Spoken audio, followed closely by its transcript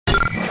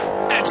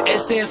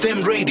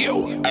SAFM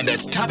Radio, and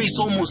that's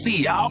Thabiso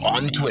Mosia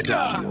on Twitter.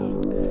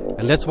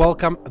 And let's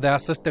welcome the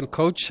assistant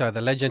coach, the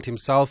legend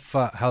himself,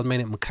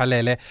 Helman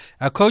Mkhalele.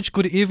 Coach,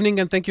 good evening,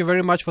 and thank you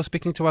very much for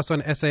speaking to us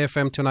on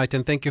SAFM tonight,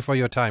 and thank you for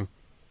your time.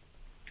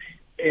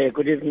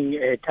 Good evening,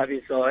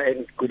 Thabiso,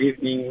 and good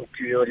evening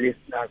to your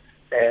listeners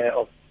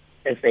of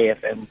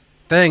SAFM.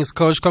 Thanks,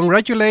 Coach.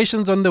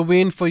 Congratulations on the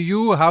win for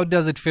you. How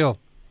does it feel?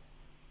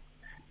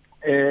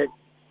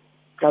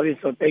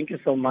 Thabiso, thank you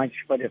so much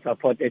for the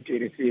support that you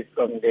received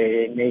from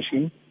the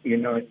nation. You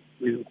know,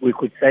 we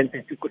could sense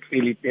it, we could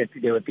feel it that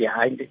they were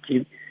behind the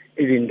team,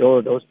 even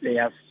though those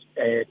players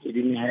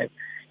didn't have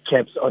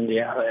caps on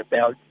their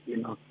belt, you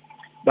know.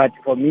 But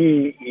for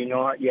me, you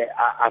know,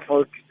 I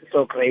felt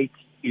so great,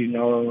 you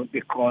know,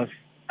 because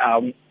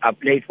I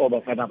played for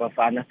Bafana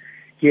Bafana.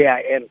 Here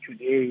I am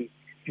today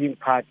being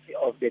part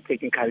of the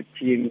technical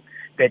team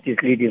that is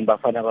leading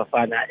Bafana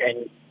Bafana,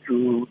 and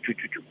to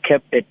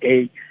cap the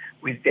day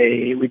with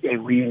a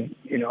win,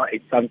 you know,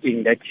 it's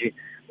something that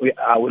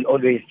I will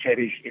always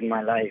cherish in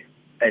my life.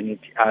 And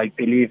I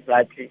believe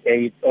that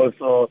it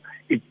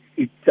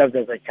serves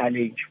as a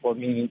challenge for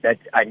me, that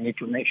I need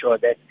to make sure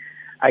that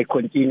I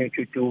continue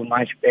to do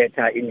much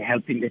better in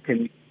helping the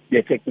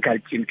technical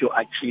team to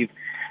achieve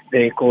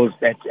the goals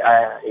that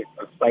are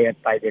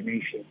inspired by the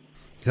nation.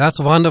 That's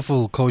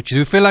wonderful, Coach. Do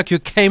you feel like you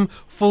came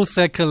full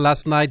circle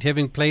last night,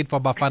 having played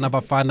for Bafana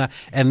Bafana,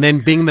 and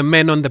then being the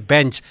man on the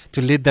bench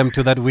to lead them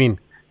to that win?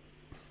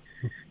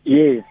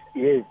 Yes.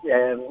 You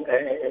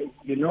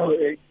know,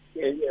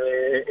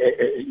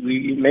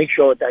 we make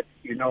sure that,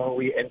 you know,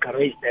 we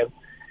encourage them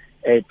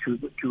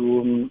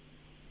to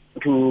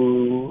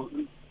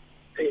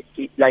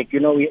like, you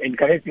know, we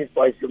encourage these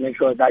boys to make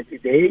sure that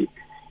they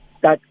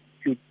start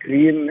to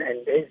dream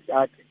and they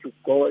start to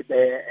go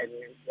there and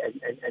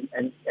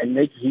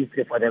make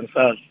history for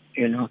themselves,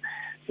 you know.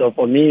 So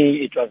for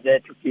me, it was there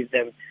to give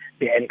them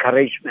the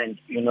encouragement,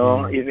 you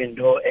know, even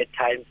though at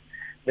times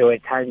there were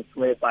times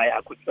whereby I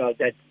could feel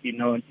that, you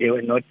know, they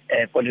were not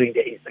following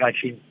the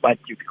instructions, but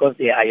because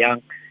they are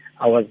young,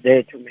 I was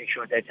there to make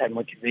sure that I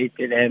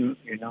motivated them,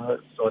 you know,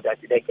 so that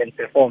they can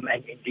perform,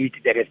 and indeed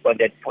they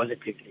responded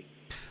positively.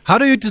 How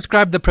do you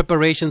describe the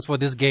preparations for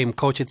this game,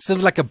 Coach? It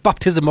seems like a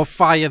baptism of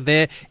fire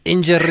there.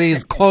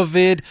 Injuries,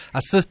 COVID,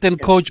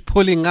 assistant coach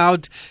pulling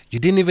out. You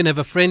didn't even have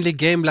a friendly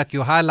game like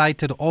you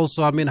highlighted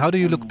also. I mean, how do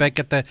you look back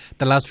at the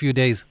last few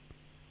days?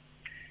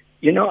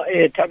 You know,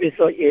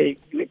 Thabiso,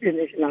 with the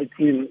national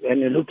team,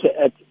 when you look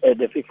at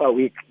the FIFA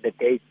week, the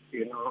dates,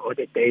 you know, or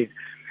the days,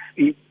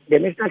 the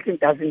national team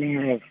doesn't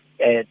have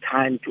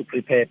time to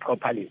prepare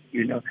properly,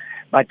 you know.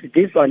 But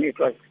this one, it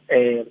was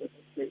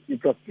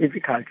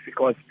difficult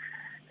because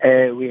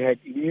we had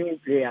new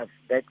players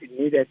that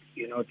needed,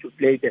 you know, to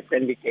play the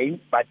friendly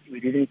game, but we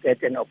didn't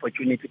get an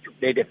opportunity to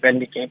play the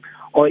friendly game,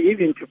 or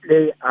even to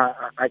play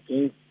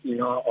against, you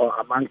know, or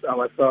amongst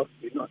ourselves,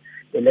 you know,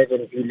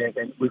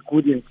 11v11. We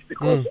couldn't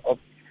because of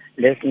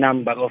less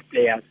number of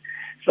players.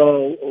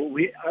 So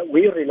we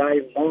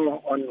rely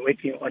more on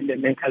working on the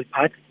mental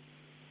part,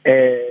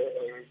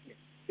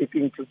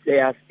 speaking to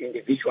players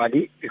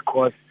individually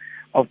because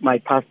of my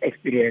past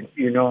experience,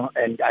 you know,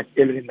 and I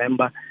still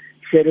remember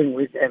sharing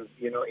with them,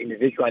 you know,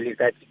 individually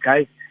that,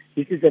 guys,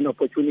 this is an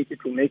opportunity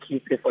to make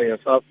history for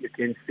yourself. You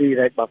can see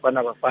that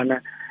Bafana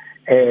Bafana,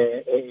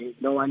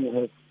 no one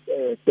has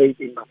stayed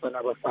in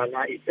Bafana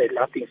Bafana. It's a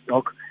laughing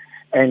stock.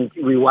 And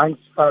we once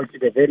felt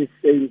the very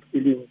same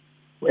feeling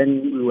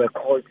when we were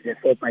called the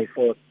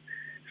 4x4.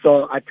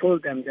 So I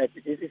told them that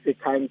this is a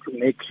time to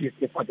make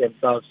history for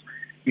themselves,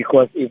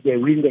 because if they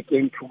win the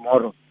game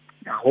tomorrow,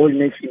 the whole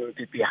nation will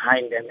be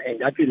behind them,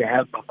 and that will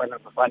help Bafana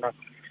Bafana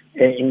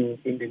in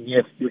the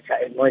near future,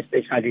 and more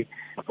especially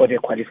for the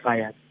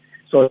qualifiers.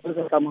 So those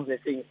are some of the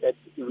things that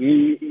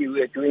we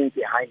were doing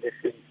behind the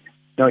scenes,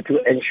 you know, to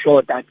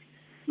ensure that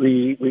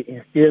we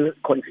instill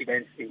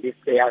confidence in these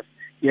players.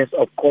 Yes,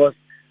 of course,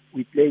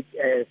 we played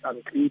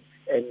some clips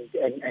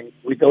and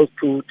with those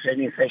two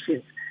training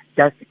sessions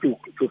just to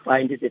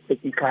find the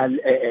technical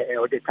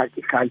or the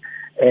tactical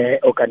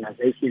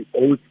organization,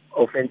 both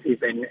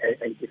offensive and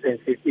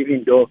defensive,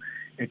 even though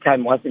the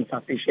time wasn't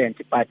sufficient.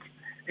 But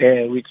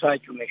we try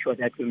to make sure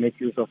that we make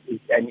use of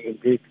it, and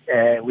indeed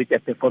with the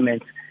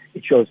performance,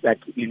 it shows that,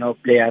 you know,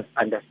 players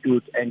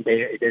understood, and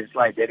that's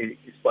why they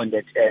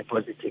responded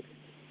positively.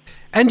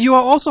 And you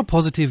are also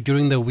positive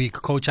during the week,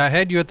 Coach. I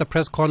heard you at the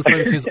press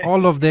conferences,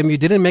 all of them. You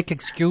didn't make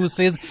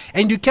excuses,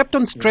 and you kept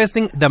on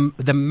stressing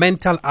the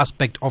mental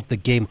aspect of the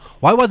game.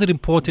 Why was it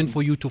important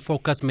for you to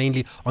focus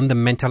mainly on the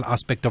mental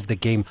aspect of the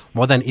game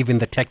more than even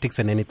the tactics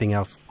and anything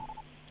else?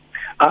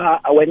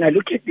 When I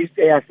look at these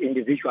players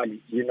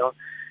individually, you know,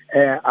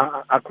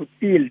 I could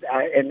feel,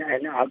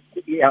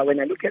 when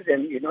I look at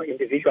them, you know,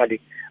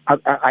 individually,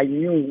 I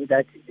knew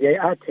that they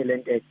are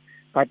talented,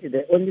 but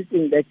the only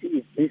thing that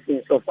is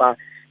missing so far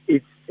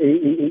is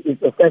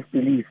a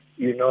self-belief,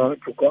 you know,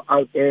 to go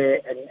out there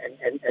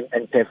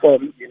and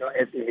perform, you know,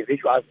 as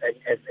individuals and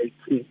as a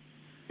team,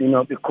 you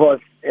know, because,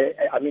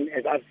 I mean,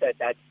 as I've said,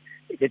 that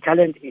the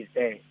talent is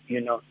there, you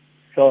know.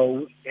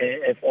 So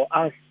for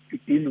us to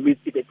deal with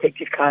the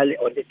tactical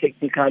or the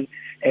technical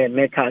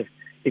matters,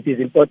 it is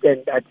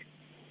important that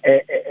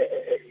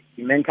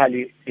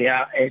mentally they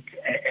are at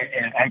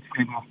a right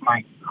frame of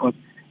mind. Because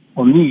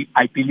for me,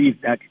 I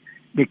believe that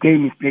the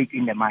game is played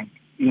in the mind.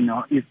 You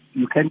know, if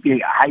you can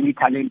be highly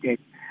talented,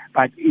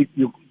 but if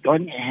you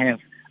don't have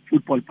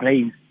football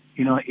brains,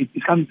 you know, it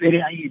becomes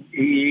very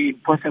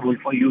impossible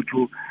for you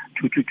to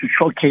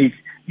showcase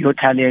your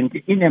talent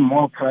in a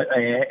more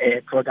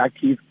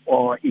productive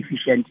or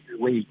efficient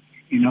way.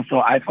 You know, so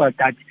I thought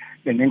that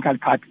the mental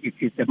part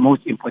is the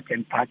most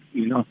important part.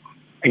 You know,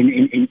 in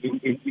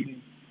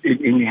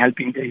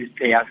helping the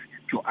players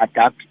to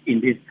adapt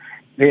in this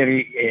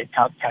very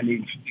tough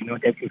challenge. You know,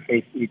 that we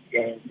faced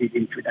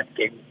leading to that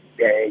game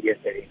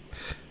yesterday.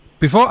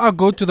 Before I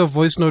go to the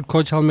voice note,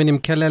 Coach Helman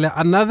Mkhalele,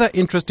 another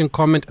interesting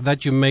comment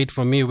that you made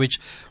for me, which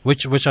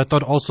I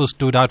thought also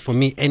stood out for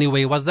me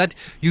anyway, was that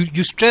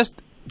you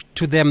stressed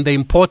to them the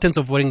importance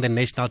of wearing the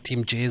national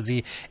team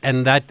jersey,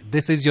 and that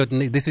this is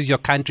your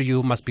country.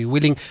 You must be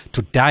willing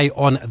to die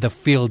on the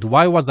field.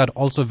 Why was that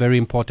also very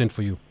important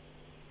for you?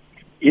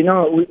 You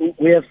know,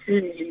 we have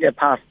seen in the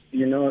past,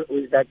 you know,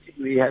 that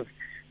we have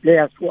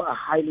players who are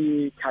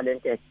highly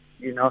talented,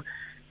 you know,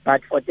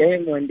 but for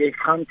them, when they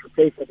come to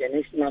play for the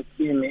national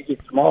team,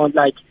 it's more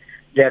like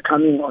they're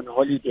coming on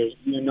holiday,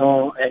 you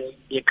know, and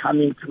they're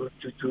coming to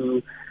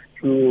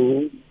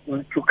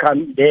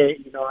come there,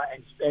 you know,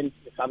 and spend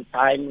some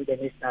time with the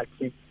national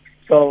team.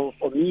 So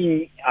for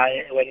me,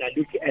 when I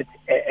look at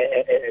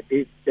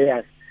these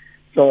players,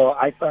 so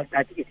I thought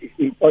that it is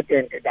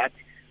important that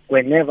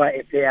whenever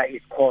a player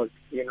is called,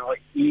 you know,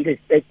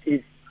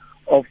 irrespective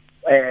of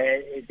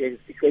the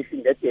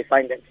situation that they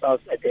find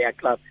themselves at their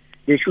club,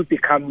 they should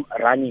become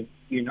running,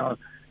 you know,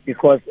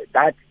 because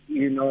that,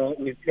 you know,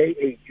 will play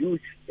a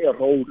huge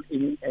role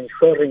in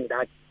ensuring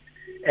that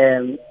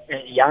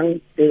young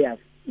players,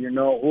 you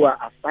know, who are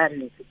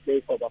aspiring to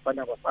play for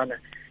Bafana Bafana,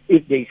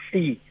 if they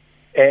see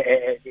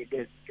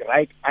the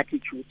right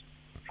attitude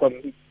from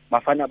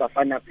Bafana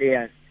Bafana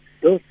players,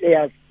 those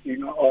players, you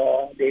know,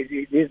 or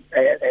these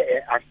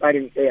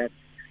aspiring players,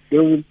 they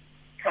will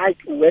try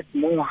to work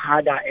more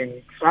harder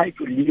and try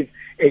to live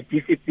a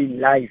disciplined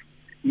life,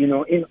 you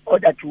know, in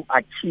order to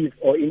achieve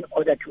or in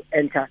order to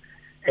enter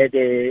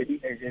the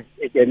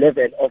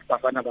level of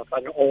Bafana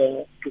Bafana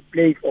or to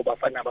play for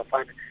Bafana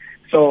Bafana.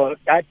 So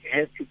that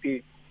has to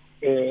be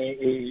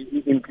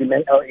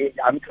implemented.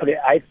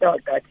 I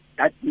felt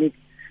that needs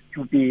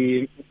to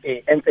be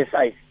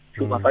emphasized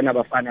to Bafana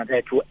Bafana,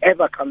 that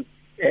whoever comes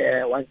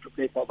wants to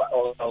play for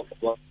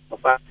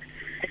Bafana.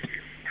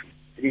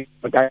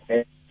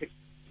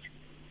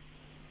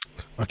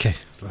 Okay,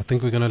 I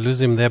think we're going to lose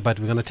him there, but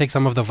we're going to take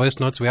some of the voice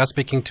notes. We are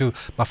speaking to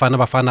Bafana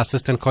Bafana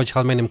assistant coach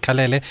Helman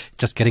Mkhalele,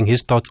 just getting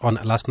his thoughts on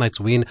last night's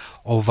win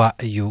over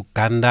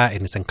Uganda,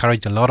 and it's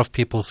encouraged a lot of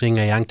people seeing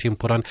a young team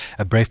put on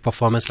a brave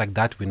performance like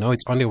that. We know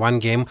it's only one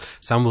game.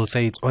 Some will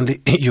say it's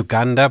only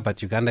Uganda,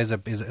 but Uganda is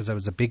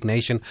a big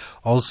nation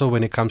also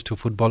when it comes to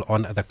football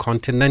on the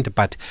continent.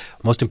 But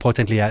most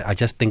importantly, I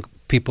just think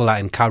people are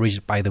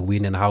encouraged by the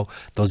win and how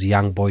those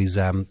young boys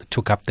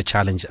took up the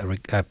challenge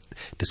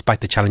despite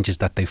the challenges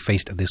that they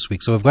faced this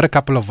week. So we've got a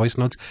couple of voice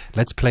notes.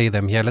 Let's play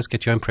them here. Let's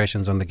get your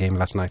impressions on the game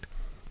last night.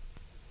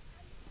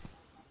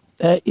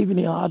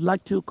 Evening. I'd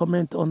like to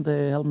comment on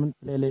the Helman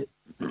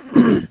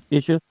Mkhalele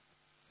issue.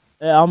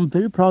 I'm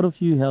very proud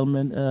of you,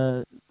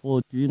 Helman,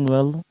 for doing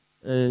well.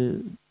 A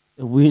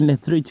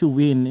 3-2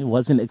 win, it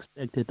wasn't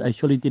expected. I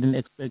surely didn't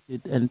expect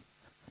it. And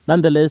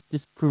nonetheless,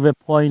 this proves a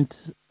point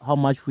how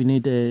much we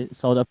need a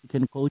South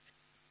African coach,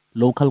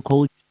 local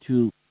coach,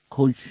 to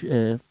coach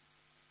the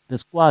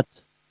squad,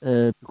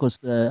 because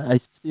I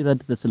see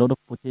that there's a lot of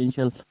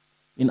potential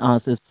in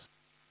us as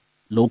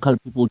local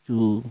people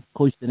to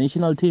coach the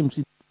national teams.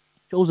 It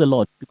shows a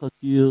lot, because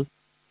you,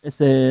 as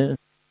a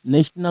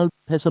national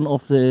person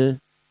of the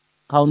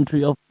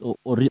country of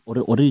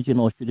origin,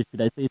 or should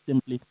I say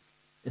simply,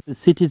 as a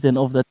citizen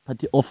of that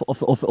party of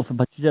a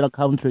particular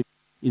country,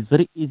 it's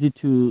very easy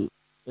to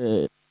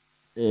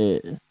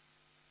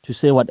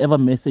say whatever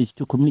message,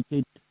 to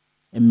communicate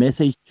a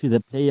message to the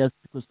players,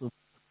 because of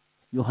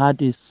your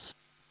heart is.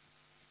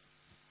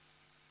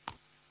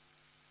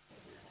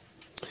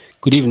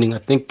 Good evening. I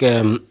think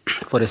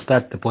for the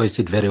start, the boys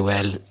did very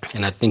well,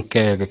 and I think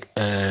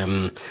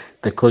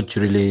the coach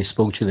really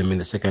spoke to them in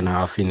the second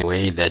half in a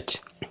way that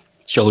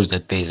shows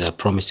that there's a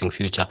promising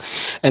future.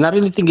 And I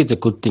really think it's a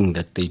good thing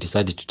that they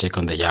decided to take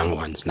on the young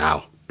ones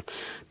now,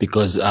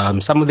 because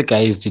some of the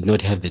guys did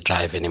not have the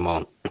drive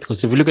anymore.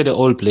 Because if you look at the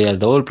old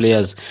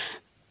players,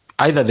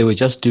 either they were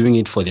just doing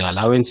it for their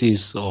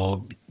allowances,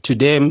 or to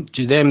them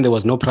there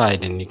was no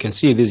pride. And you can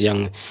see these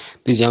young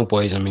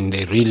boys, I mean,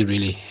 they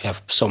really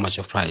have so much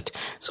of pride.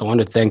 So I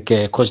want to thank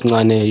Coach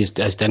Ncane. He's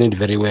done it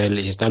very well.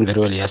 He's done very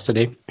well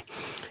yesterday,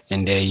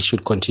 and he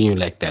should continue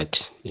like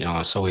that. You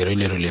know, so we're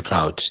really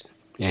proud.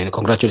 And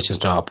congratulations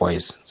to our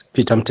boys.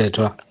 Peter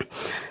Mtetwa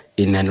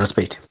in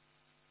Nelspruit.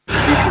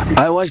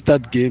 I watched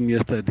that game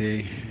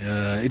yesterday.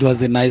 It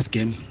was a nice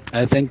game.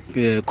 I thank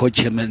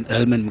Coach Helman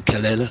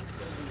Mkhalele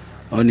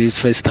on his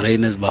first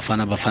train as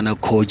Bafana Bafana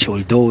coach,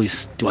 although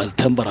it was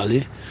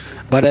temporarily.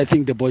 But I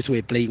think the boys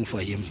were playing for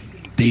him.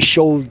 They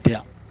showed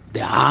their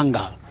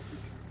hunger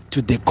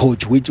to the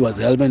coach, which was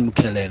Helman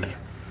Mkhikelelo.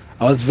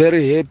 I was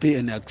very happy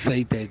and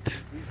excited.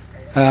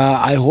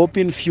 I hope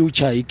in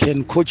future he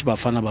can coach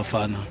Bafana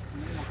Bafana.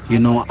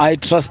 I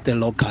trust the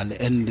local,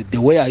 and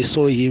the way I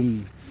saw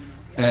him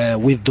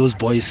with those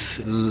boys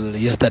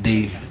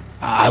yesterday,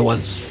 I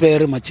was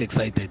very much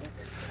excited.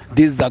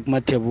 This is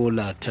Agma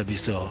Tebola,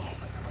 Tabiso.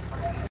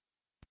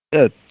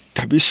 Yeah,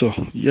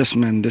 Tabiso. Yes,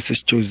 man, this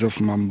is Joseph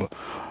Mambo.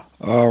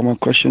 My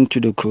question to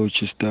the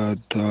coach is that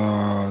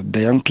the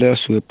young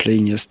players who were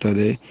playing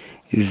yesterday,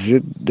 is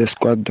it the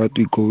squad that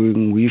we're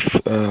going with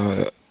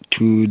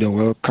to the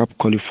World Cup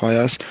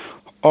qualifiers,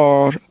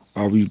 or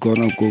are we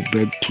gonna go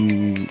back to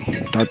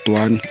that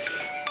one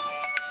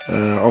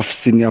of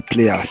senior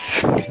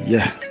players?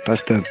 Yeah,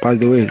 that's that. By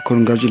the way,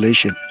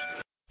 congratulations.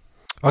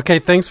 Okay,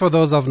 thanks for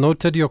those. I've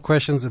noted your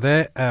questions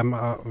there.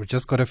 We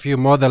just got a few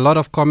more. There are a lot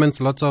of comments,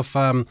 lots of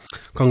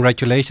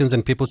congratulations,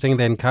 and people saying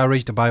they're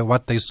encouraged by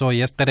what they saw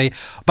yesterday.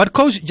 But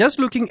Coach, just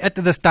looking at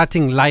the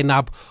starting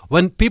lineup,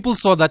 when people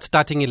saw that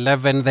starting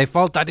 11, they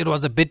felt that it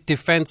was a bit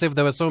defensive.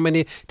 There were so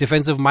many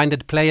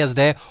defensive-minded players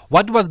there.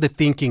 What was the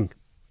thinking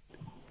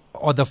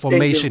or the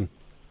formation?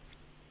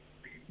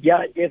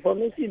 Yeah, the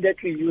formation that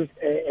we used,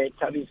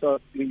 Tabiso,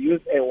 we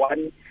used a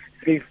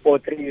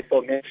 1-3-4-3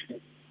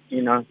 formation,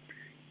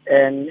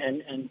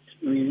 And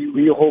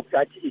we hope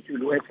that it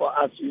will work for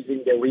us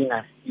using the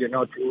wingers,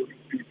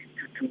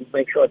 to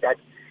make sure that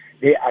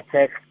they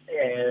attack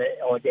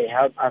or they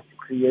help us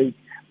create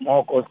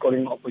more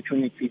goal-scoring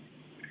opportunities.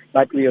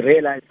 But we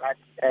realize that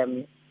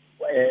in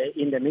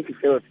the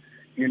midfield,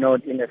 in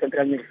the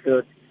central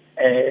midfield,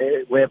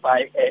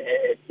 whereby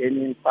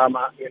Damien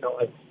Farmer,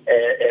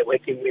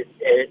 working with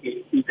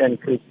Ethan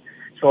Chris,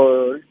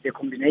 so the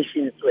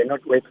combinations were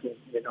not working,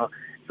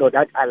 so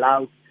that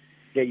allowed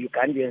the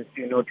Ugandans,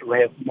 to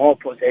have more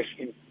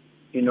possession,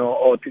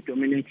 or to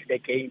dominate the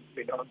game,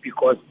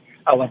 because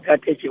our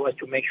strategy was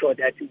to make sure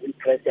that we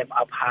press them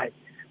up high.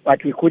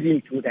 But we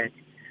couldn't do that.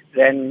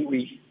 Then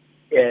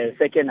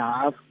second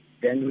half,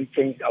 then we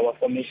changed our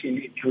formation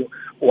into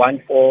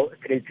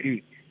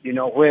 1-4-3-3,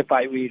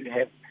 whereby we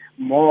have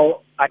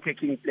more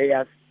attacking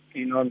players,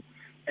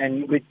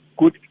 and with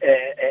good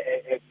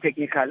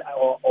technical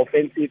or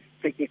offensive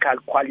technical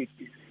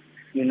qualities.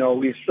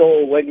 We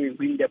saw when we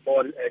win the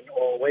ball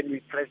or when we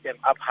press them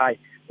up high,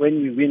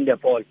 when we win the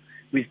ball,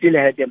 we still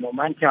had the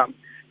momentum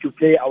to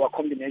play our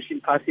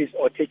combination passes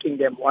or taking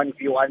them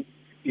 1v1,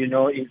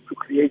 to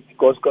create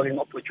goal-scoring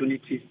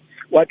opportunities.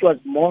 What was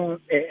more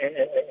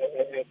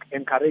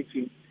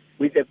encouraging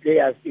with the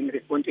players in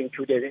responding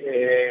to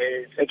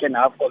the second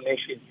half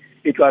formation,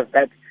 it was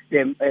that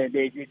the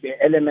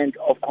element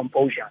of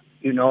composure,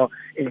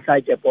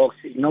 inside the box.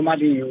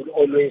 Normally, you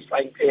always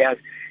find players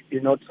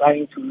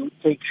trying to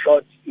take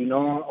shots,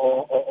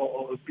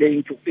 or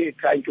trying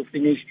to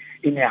finish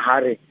in a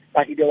hurry.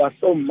 But there was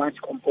so much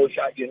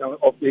composure,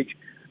 of which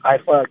I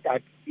felt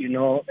that,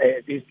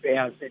 these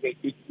players, they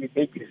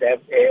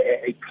deserve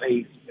a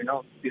praise,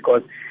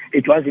 because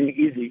it wasn't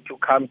easy to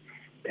come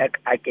back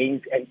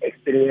against an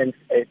experienced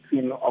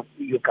team of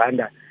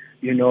Uganda,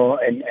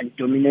 and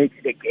dominate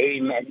the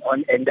game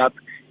and end up,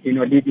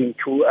 leading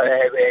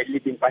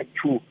by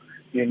 2,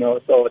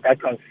 so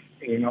that was,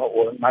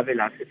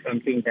 marvelous. It's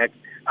something that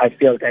I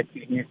feel that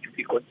it needs to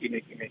be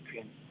continued in the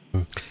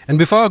team. And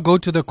before I go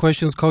to the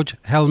questions, Coach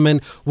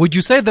Helman, would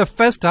you say the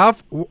first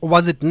half,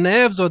 was it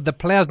nerves or the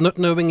players not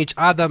knowing each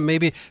other,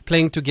 maybe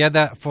playing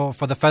together for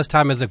the first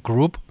time as a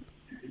group?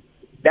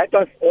 That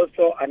was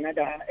also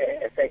another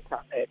factor,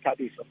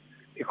 Tabiso,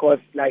 because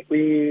like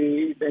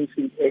we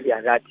mentioned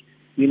earlier that,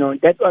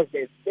 that was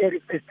the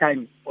very first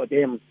time for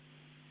them,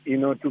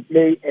 to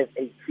play as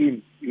a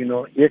team,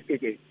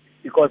 yesterday,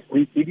 because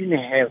we didn't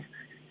have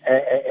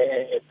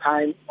a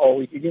time, or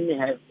we didn't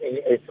have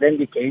a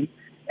friendly game,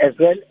 as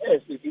well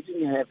as we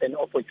didn't have an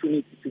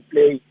opportunity to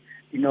play,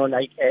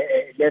 like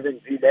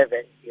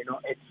 11v11,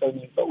 at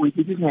training. So we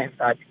didn't have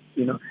that,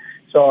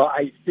 So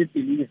I still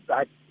believe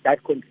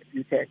that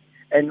contributed.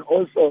 And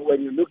also,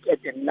 when you look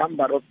at the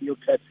number of new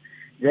caps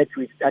that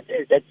we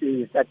started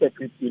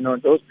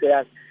with, those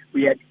players,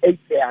 we had 8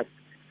 players,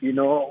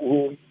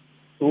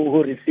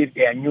 who received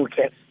their new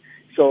caps.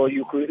 So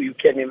you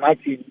can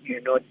imagine,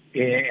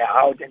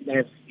 how the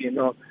nerves,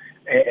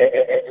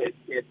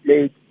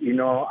 played,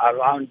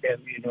 around them,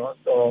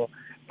 So,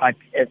 but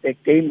as the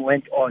game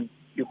went on,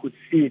 you could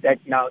see that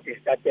now they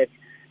started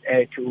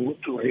to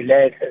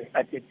relax and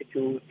started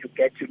to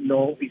get to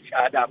know each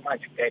other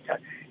much better.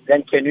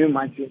 Then can you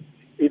imagine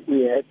if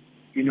we had,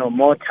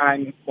 more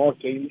time, more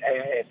game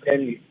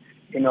friendly,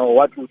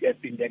 what would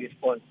have been the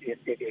response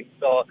yesterday?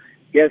 So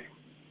yes,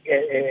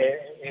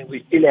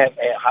 we still have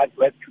hard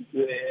work to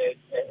do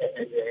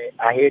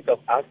ahead of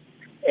us.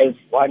 As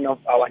one of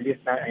our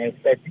listeners has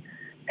said,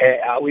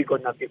 are we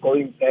going to be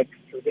going back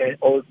to the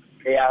old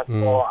players,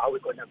 or are we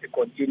going to be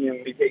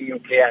continuing with the new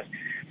players?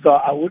 So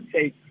I would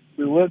say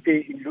we will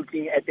be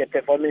looking at the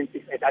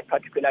performances at that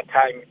particular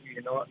time,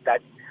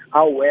 that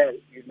how well,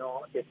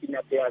 the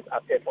senior players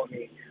are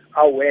performing,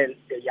 how well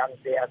the young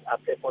players are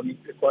performing,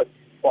 because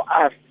for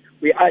us,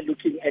 we are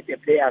looking at the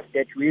players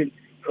that will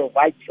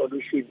provide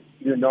solutions,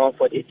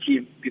 for the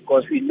team,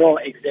 because we know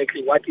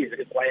exactly what is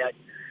required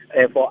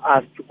for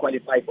us to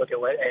qualify for the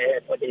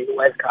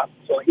World Cup.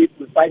 So if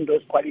we find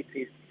those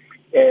qualities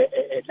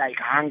like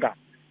hunger,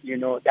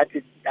 that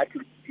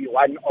would be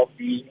one of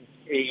the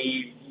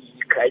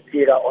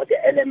criteria or the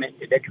element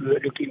that we were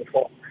looking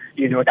for,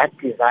 that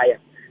desire.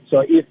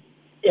 So if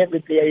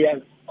every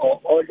player or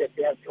all the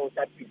players show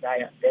that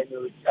desire, then we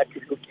will start to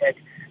look at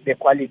the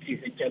qualities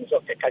in terms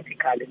of the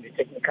tactical and the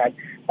technical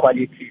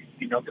qualities,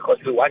 because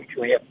we want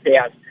to have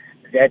players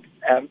that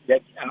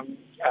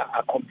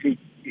are complete,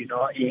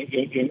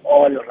 in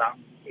all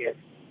around. Yes.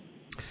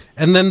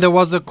 And then there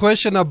was a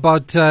question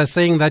about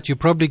saying that you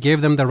probably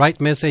gave them the right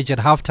message at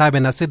halftime.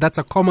 And I said that's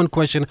a common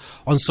question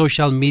on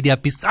social media.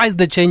 Besides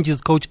the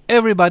changes, coach,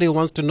 everybody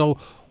wants to know,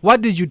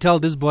 what did you tell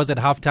these boys at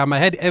halftime? I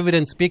had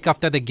Evidence speak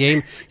after the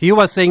game. He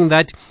was saying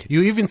that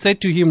you even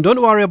said to him,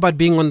 don't worry about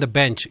being on the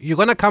bench. You're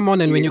going to come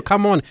on, and when you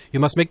come on, you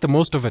must make the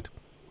most of it.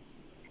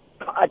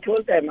 I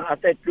told them, I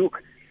said,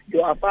 look,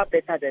 you are far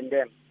better than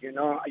them.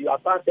 You are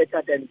far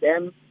better than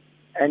them.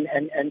 And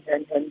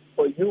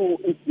for you,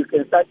 if you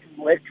can start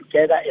to work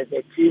together as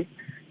a team,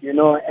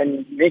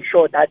 and make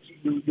sure that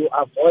you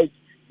avoid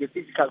the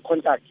physical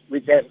contact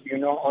with them,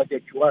 or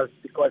the duels,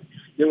 because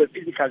they were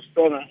physical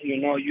stronger,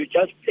 you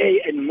just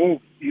play and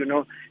move,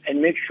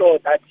 and make sure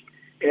that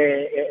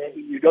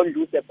you don't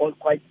lose the ball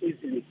quite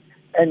easily.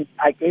 And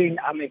again,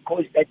 I'm a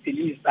coach that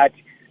believes that,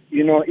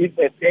 if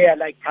a player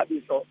like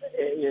Thabiso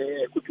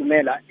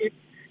Kutumela, if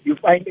you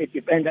find a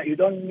defender, you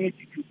don't need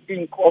to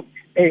think of,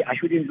 hey, I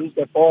shouldn't lose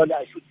the ball,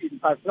 I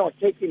shouldn't pass. No,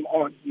 take him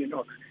on,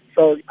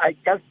 So I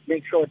just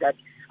make sure that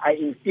I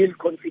instill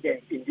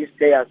confidence in these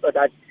players so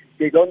that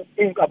they don't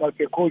think about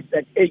the coach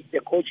that, hey, the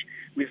coach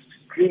will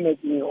scream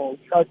at me or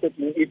shout at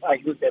me if I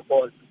lose the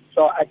ball.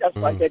 So I just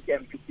wanted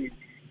them to be,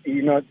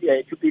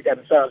 to be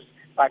themselves.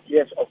 But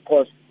yes, of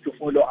course, to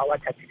follow our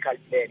tactical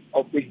plan,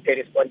 of which they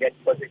responded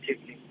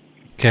positively.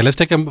 Okay, let's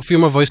take a few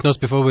more voice notes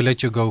before we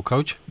let you go,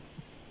 coach.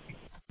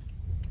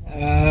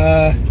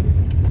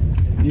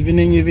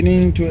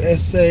 Evening to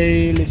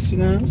SA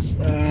listeners.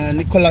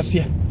 Nicholas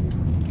here,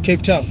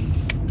 Cape Town.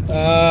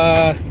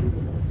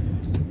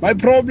 My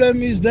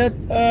problem is that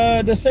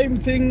the same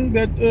thing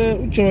that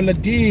Uchola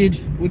did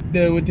with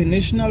the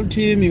national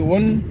team. You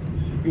won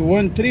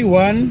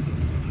 3-1.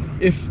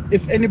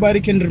 If anybody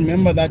can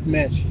remember that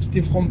match,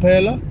 Steve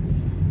Kompela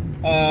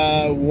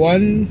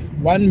won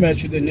one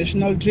match with the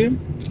national team,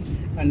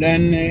 and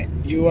then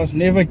he was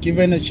never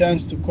given a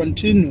chance to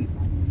continue.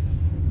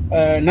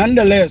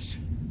 Nonetheless,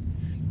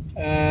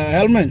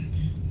 Hellman,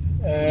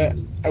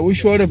 I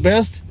wish you all the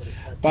best,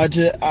 but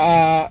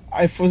I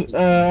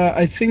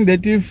think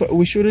that if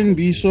we shouldn't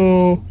be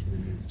so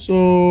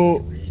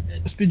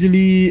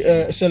speedily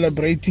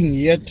celebrating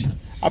yet,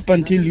 up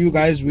until you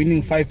guys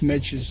winning 5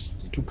 matches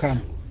to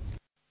come.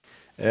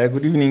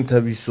 Good evening,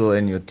 Thabiso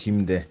and your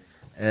team there.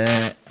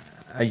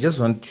 I just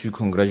want to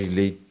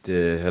congratulate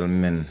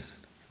Hellman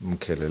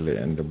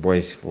Mkelele and the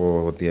boys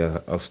for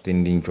their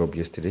outstanding job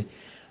yesterday.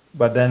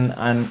 But then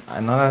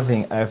another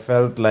thing, I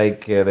felt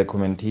like the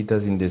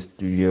commentators in the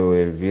studio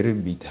were very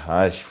bit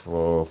harsh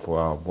for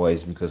our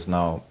boys, because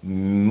now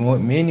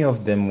many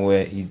of them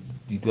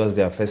it was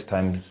their first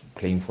time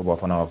playing for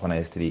Bafana Bafana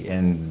yesterday,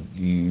 and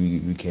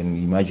you can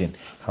imagine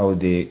how were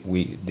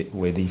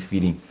they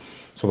feeling.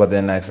 So, but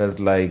then I felt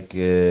like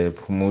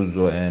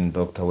Pumuzo and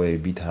Doctor were a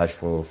bit harsh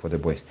for the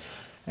boys.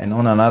 And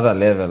on another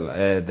level,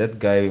 that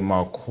guy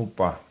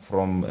Makopa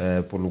from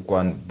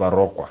Polokwane,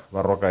 Barokwa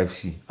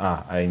FC.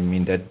 I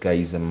mean, that guy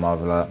is a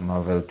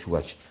marvel to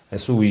watch. I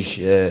so wish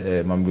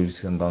Mamelodi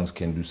Sundowns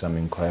can do some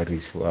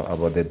inquiries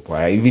about that boy.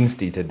 I even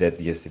stated that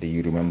yesterday.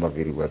 You remember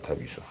very well,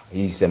 Thabiso.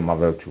 He's a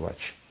marvel to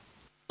watch.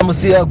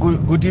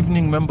 Good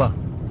evening, member.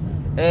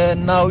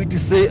 Now it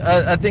is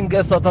I think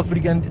South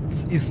African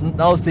is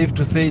now safe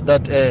to say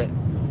that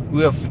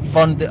we have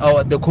found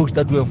the coach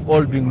that we have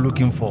all been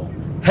looking for.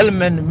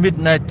 Hellman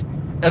Midnight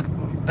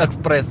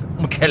Express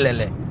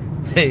Mkelele.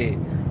 Hey,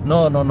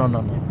 no.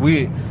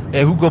 We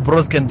Hugo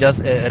Bros can just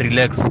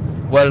relax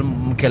while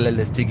Mkelele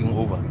is taking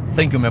over.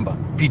 Thank you, member.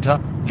 Peter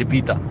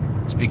Lepita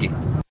speaking.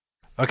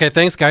 Okay,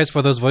 thanks guys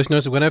for those voice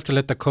notes. We're going to have to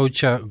let the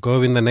coach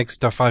go in the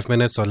next 5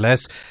 minutes or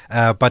less.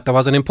 But there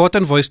was an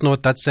important voice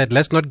note that said,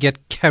 let's not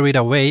get carried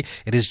away.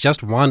 It is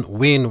just one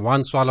win.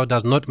 One swallow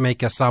does not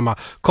make a summer.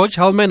 Coach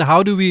Hellman,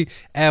 how do we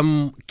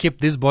keep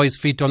these boys'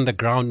 feet on the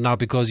ground now?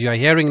 Because you are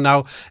hearing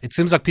now, it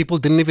seems like people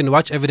didn't even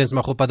watch Evidence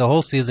Makgopa the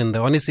whole season. They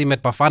only see him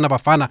at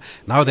Bafana.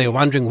 Now they're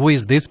wondering, who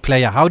is this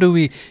player? How do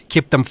we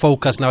keep them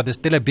focused now? There's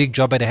still a big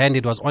job at hand.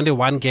 It was only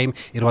one game.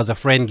 It was a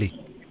friendly.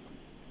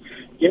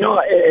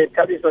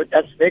 Thabiso,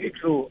 that's very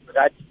true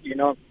that,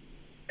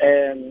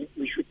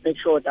 we should make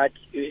sure that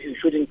we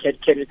shouldn't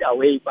get carried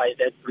away by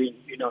that win,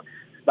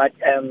 But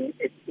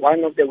it's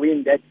one of the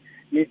wins that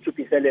needs to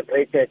be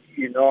celebrated,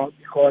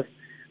 because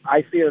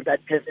I feel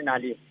that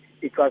personally,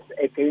 it was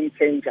a game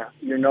changer,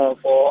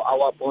 for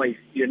our boys,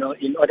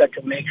 in order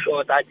to make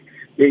sure that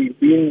they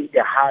win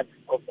the hearts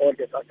of all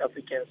the South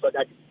Africans so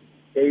that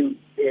they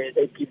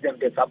give them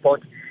the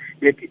support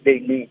that they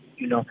need,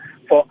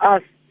 For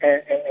us,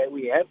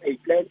 we have a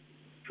plan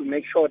to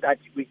make sure that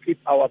we keep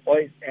our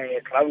boys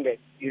grounded,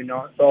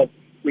 So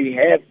we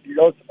have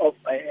lots of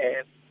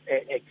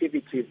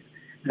activities,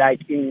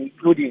 like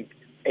including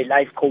a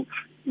life coach,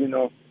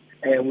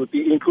 we'll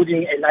be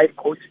including a life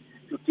coach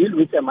to deal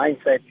with the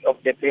mindset of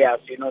the players,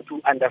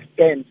 to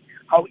understand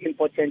how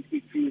important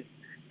it is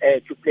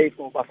to play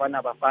for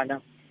Bafana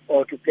Bafana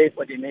or to play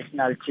for the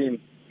national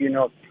team.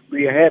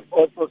 We have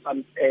also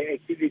some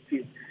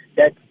activities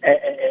that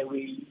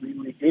we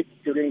did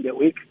during the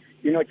week,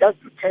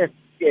 just to test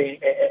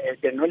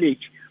the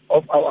knowledge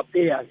of our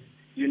players,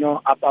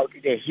 about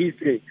the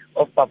history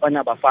of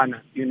Bafana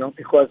Bafana,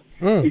 because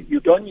if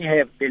you don't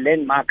have the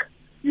landmark,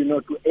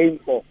 to aim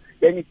for,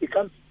 then it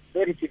becomes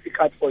very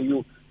difficult for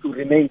you to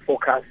remain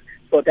focused.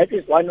 So that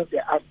is one of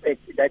the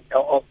aspects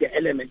of the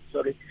elements,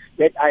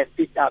 that I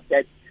picked up,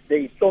 that there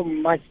is so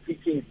much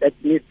teaching that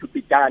needs to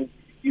be done,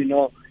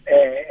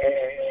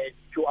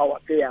 to our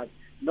players,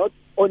 not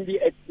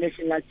only at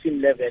national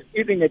team level,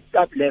 even at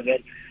club level.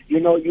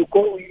 You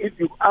go, if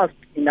you ask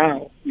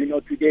now,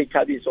 today,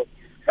 Chabiso,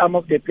 some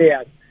of the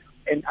players,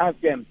 and ask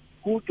them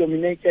who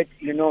dominated,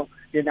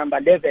 the number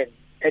 11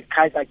 at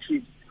Kaizer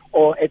Chiefs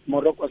or at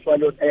Morocco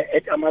Swallows,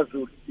 at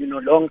Amazulu,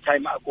 long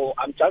time ago.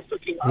 I'm just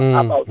talking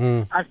about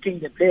asking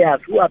the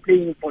players who are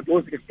playing for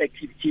those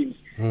respective teams.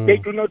 They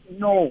do not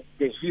know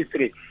the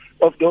history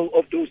of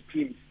those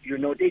teams.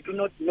 They do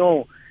not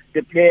know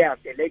the players,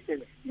 the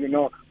legends,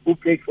 who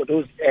played for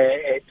those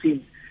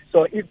teams.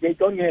 So if they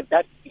don't have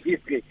that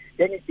history,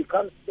 then it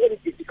becomes very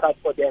difficult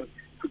for them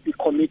to be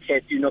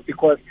committed,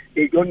 because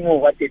they don't know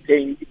what they're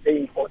playing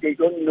for. They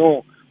don't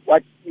know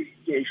what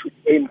they should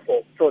aim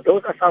for. So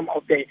those are some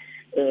of the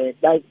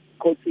life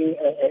coaching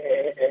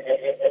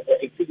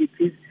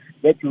activities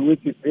that we will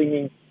be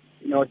bringing,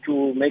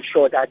 to make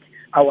sure that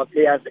our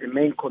players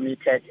remain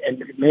committed and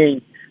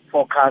remain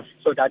focused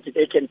so that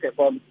they can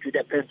perform to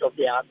the best of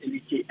their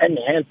ability and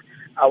help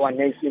our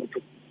nation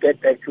to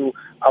get back to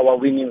our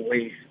winning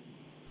ways.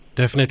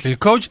 Definitely.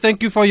 Coach,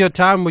 thank you for your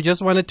time. We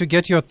just wanted to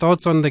get your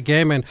thoughts on the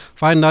game and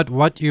find out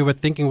what you were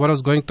thinking, what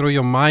was going through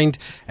your mind.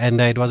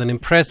 And it was an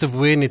impressive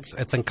win.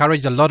 It's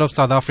encouraged a lot of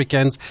South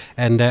Africans,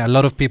 and a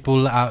lot of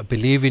people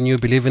believe in you,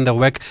 believe in the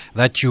work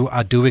that you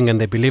are doing, and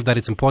they believe that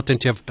it's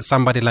important to have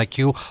somebody like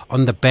you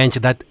on the bench,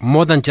 that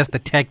more than just the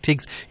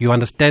tactics, you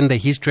understand the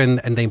history and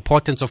the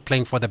importance of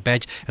playing for the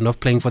badge and of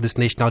playing for this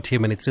national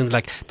team. And it seems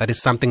like that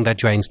is something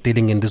that you are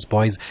instilling in these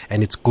boys,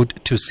 and it's good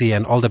to see.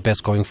 And all the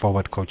best going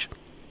forward, Coach.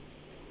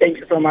 Thank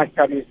you so much,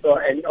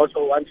 Tabiso, and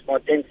also once more,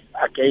 thanks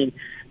again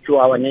to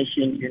our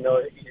nation.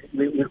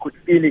 We could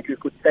feel it, we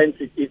could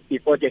sense it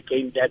before the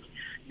game that,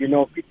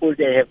 people,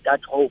 they have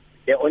that hope.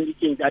 The only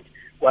thing that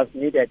was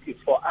needed is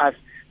for us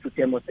to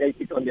demonstrate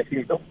it on the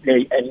field of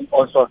play, and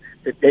also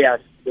the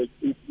players, they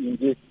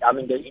indeed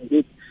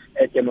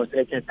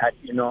demonstrated that,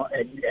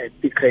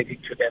 and big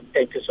credit to them.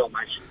 Thank you so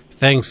much.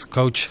 Thanks,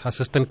 Coach,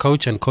 assistant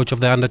coach and coach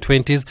of the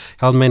under-20s,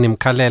 Helman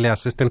Mkhalele,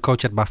 assistant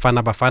coach at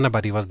Bafana Bafana,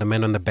 but he was the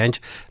man on the bench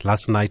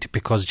last night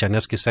because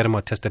Janevski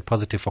Seremo tested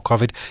positive for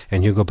COVID,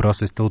 and Hugo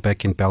Broos is still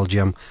back in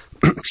Belgium,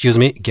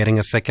 getting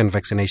a second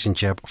vaccination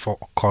jab for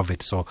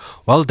COVID. So,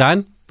 well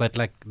done. But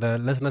like the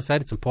listener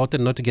said, it's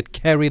important not to get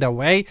carried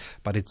away,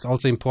 but it's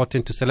also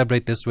important to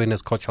celebrate this win,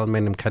 as Coach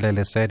Helman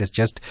Mkhalele said. It's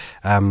just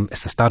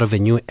it's the start of a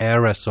new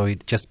era, so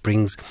it just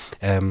brings...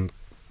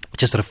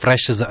 just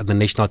refreshes the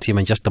national team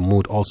and just the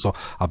mood also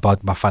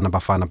about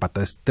Bafana. But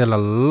there's still a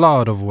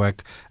lot of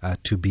work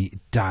to be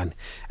done.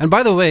 And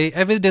by the way,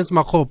 Evidence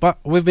Makgopa,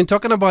 we've been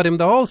talking about him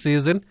the whole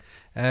season.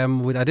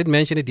 I did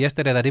mention it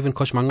yesterday that even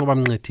Coach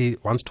Manqoba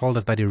Mngqithi once told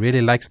us that he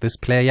really likes this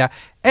player.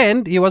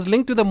 And he was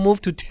linked to the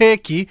move to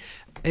Turkey.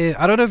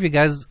 I don't know if you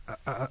guys,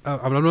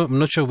 I'm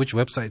not sure which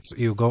websites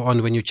you go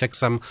on when you check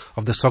some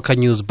of the soccer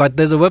news, but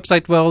there's a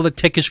website where all the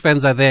Turkish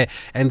fans are there,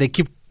 and they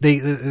keep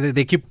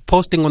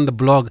posting on the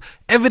blog,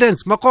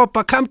 Evidence,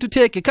 Makgopa, come to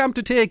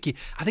Turkey.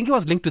 I think it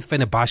was linked with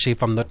Fenerbahce,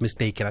 if I'm not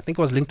mistaken. I think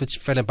it was linked with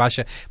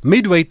Fenerbahce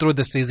midway through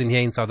the season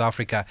here in South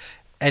Africa.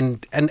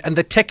 And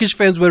the Turkish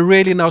fans were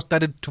really now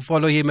started to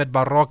follow him at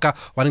Baroka,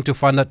 wanting to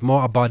find out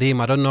more about him.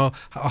 I don't know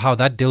how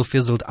that deal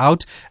fizzled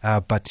out,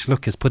 but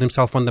look, he's put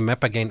himself on the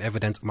map again.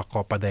 Evidence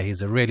Makgopa there.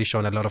 He's really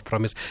shown a lot of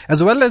promise,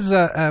 as well as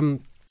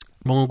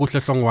Monguhle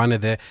Hlongwane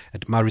there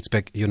at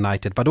Maritzburg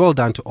United. But well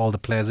done to all the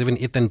players, even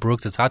Ethan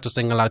Brooks. It's hard to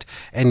single out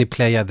any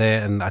player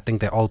there, and I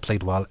think they all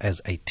played well as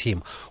a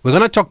team. We're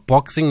going to talk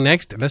boxing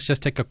next. Let's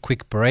just take a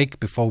quick break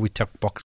before we talk boxing.